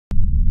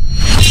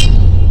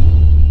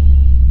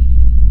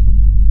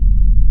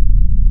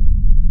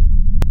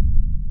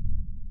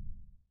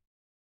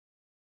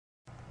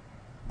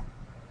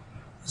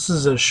This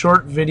is a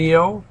short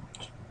video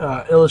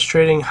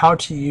illustrating how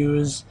to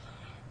use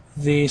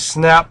the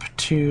Snap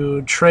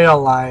to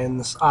Trail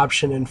Lines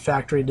option in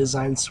Factory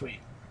Design Suite.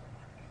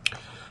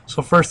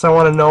 So first I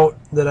want to note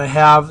that I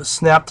have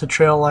Snap to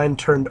Trail Line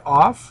turned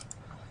off,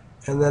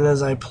 and then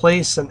as I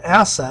place an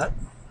asset,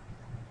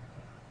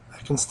 I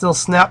can still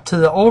snap to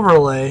the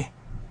overlay,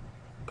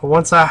 but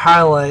once I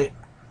highlight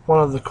one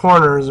of the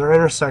corners or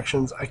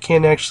intersections, I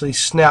can't actually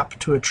snap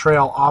to a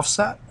trail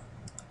offset.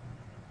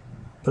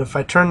 But if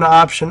I turn the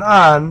option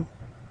on,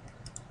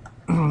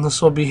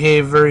 this will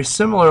behave very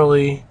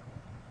similarly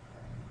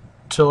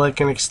to like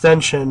an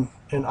extension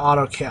in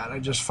AutoCAD. I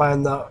just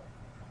find the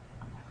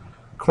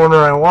corner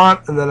I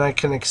want, and then I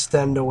can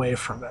extend away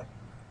from it.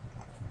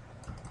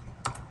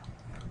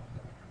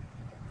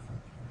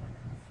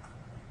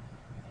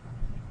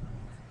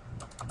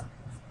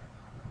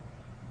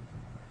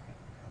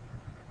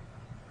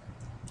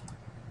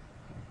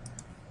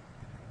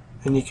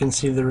 And you can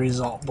see the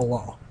result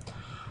below.